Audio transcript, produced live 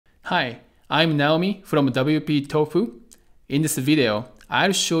Hi, I'm Naomi from WP Tofu. In this video,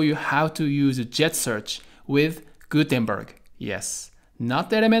 I'll show you how to use JetSearch with Gutenberg. Yes,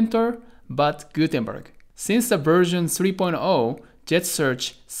 not Elementor, but Gutenberg. Since the version 3.0,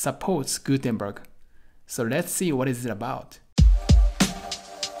 JetSearch supports Gutenberg. So let's see what is it about.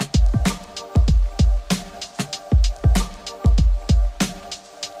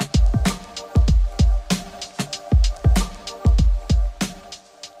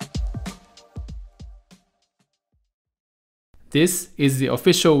 This is the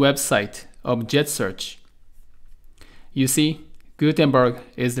official website of JetSearch. You see, Gutenberg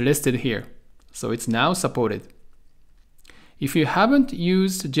is listed here, so it's now supported. If you haven't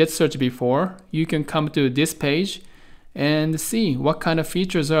used JetSearch before, you can come to this page and see what kind of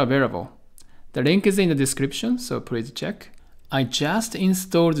features are available. The link is in the description, so please check. I just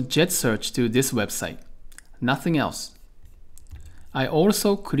installed JetSearch to this website, nothing else. I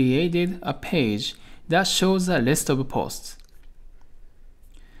also created a page that shows a list of posts.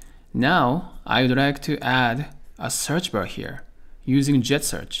 Now, I would like to add a search bar here using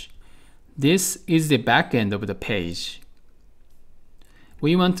JetSearch. This is the back end of the page.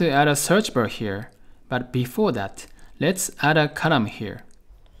 We want to add a search bar here, but before that, let's add a column here.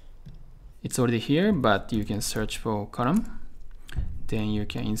 It's already here, but you can search for column. Then you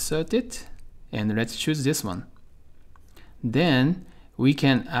can insert it, and let's choose this one. Then we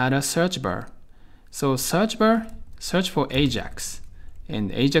can add a search bar. So search bar, search for AJAX. And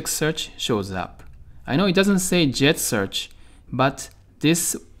AJAX Search shows up. I know it doesn't say JetSearch, but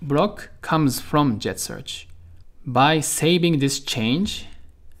this block comes from JetSearch. By saving this change,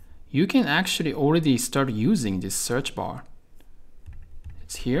 you can actually already start using this search bar.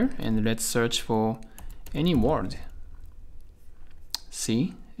 It's here, and let's search for any word.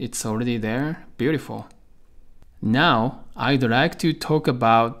 See, it's already there. Beautiful. Now, I'd like to talk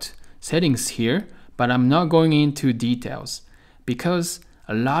about settings here, but I'm not going into details, because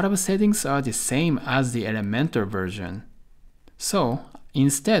a lot of settings are the same as the Elementor version. So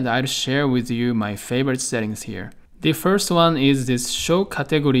instead, I'll share with you my favorite settings here. The first one is this Show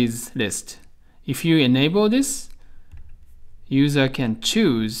Categories list. If you enable this, user can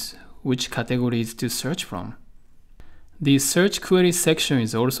choose which categories to search from. The search query section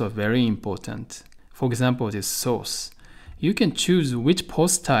is also very important. For example, this source. You can choose which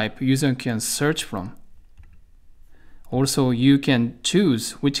post type user can search from. Also, you can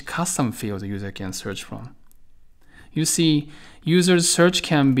choose which custom field the user can search from. You see, user's search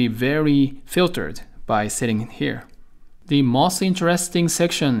can be very filtered by setting it here. The most interesting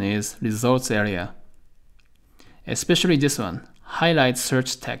section is results area. Especially this one, highlight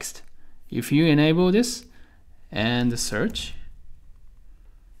search text. If you enable this and search,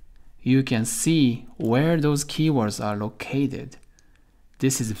 you can see where those keywords are located.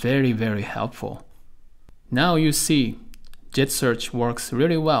 This is very, very helpful. Now you see, JetSearch works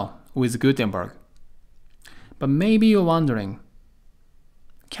really well with Gutenberg. But maybe you're wondering,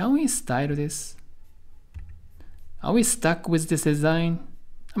 can we style this? Are we stuck with this design?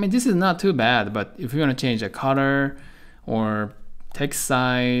 I mean, this is not too bad, but if you want to change the color or text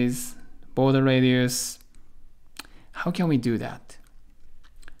size, border radius, how can we do that?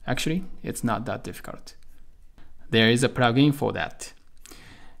 Actually, it's not that difficult. There is a plugin for that.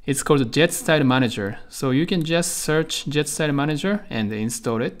 It's called JetStyleManager, so you can just search JetStyleManager and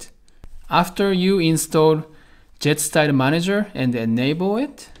install it. After you install JetStyleManager and enable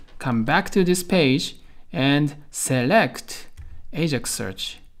it, come back to this page and select AJAX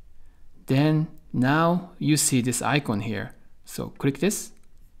Search. Then now you see this icon here. So click this.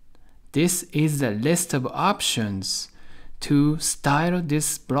 This is the list of options to style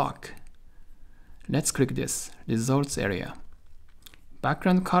this block. Let's click this, results area.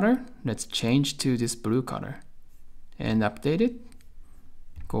 Background color, let's change to this blue color and update it.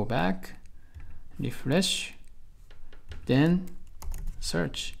 Go back, refresh, then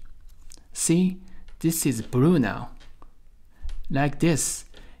search. See, this is blue now. Like this.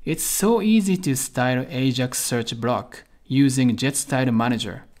 It's so easy to style AJAX Search block using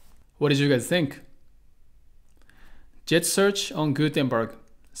JetStyleManager. What did you guys think? JetSearch on Gutenberg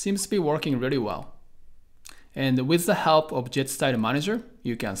seems to be working really well. And with the help of JetStyleManager,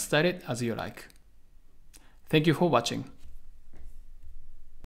 you can style it as you like. Thank you for watching.